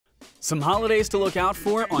Some holidays to look out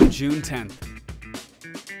for on June 10th.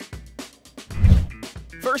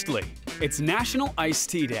 Firstly, it's National Iced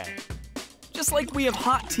Tea Day. Just like we have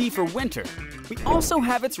hot tea for winter, we also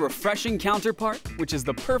have its refreshing counterpart, which is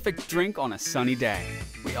the perfect drink on a sunny day.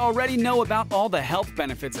 We already know about all the health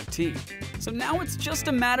benefits of tea, so now it's just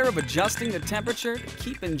a matter of adjusting the temperature to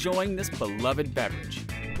keep enjoying this beloved beverage.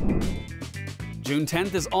 June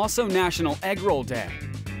 10th is also National Egg Roll Day.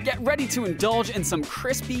 Get ready to indulge in some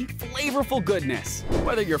crispy, flavorful goodness.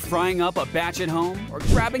 Whether you're frying up a batch at home or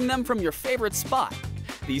grabbing them from your favorite spot,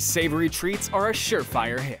 these savory treats are a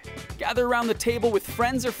surefire hit. Gather around the table with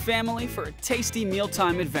friends or family for a tasty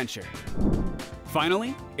mealtime adventure.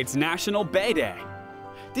 Finally, it's National Bay Day.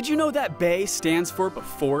 Did you know that Bay stands for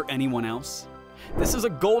before anyone else? This is a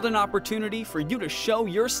golden opportunity for you to show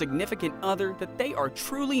your significant other that they are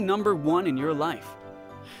truly number one in your life.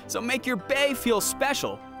 So make your bae feel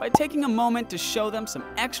special by taking a moment to show them some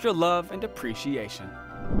extra love and appreciation.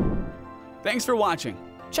 Thanks for watching.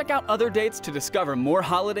 Check out other dates to discover more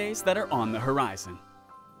holidays that are on the horizon.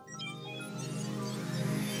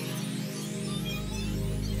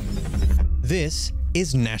 This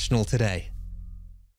is National Today.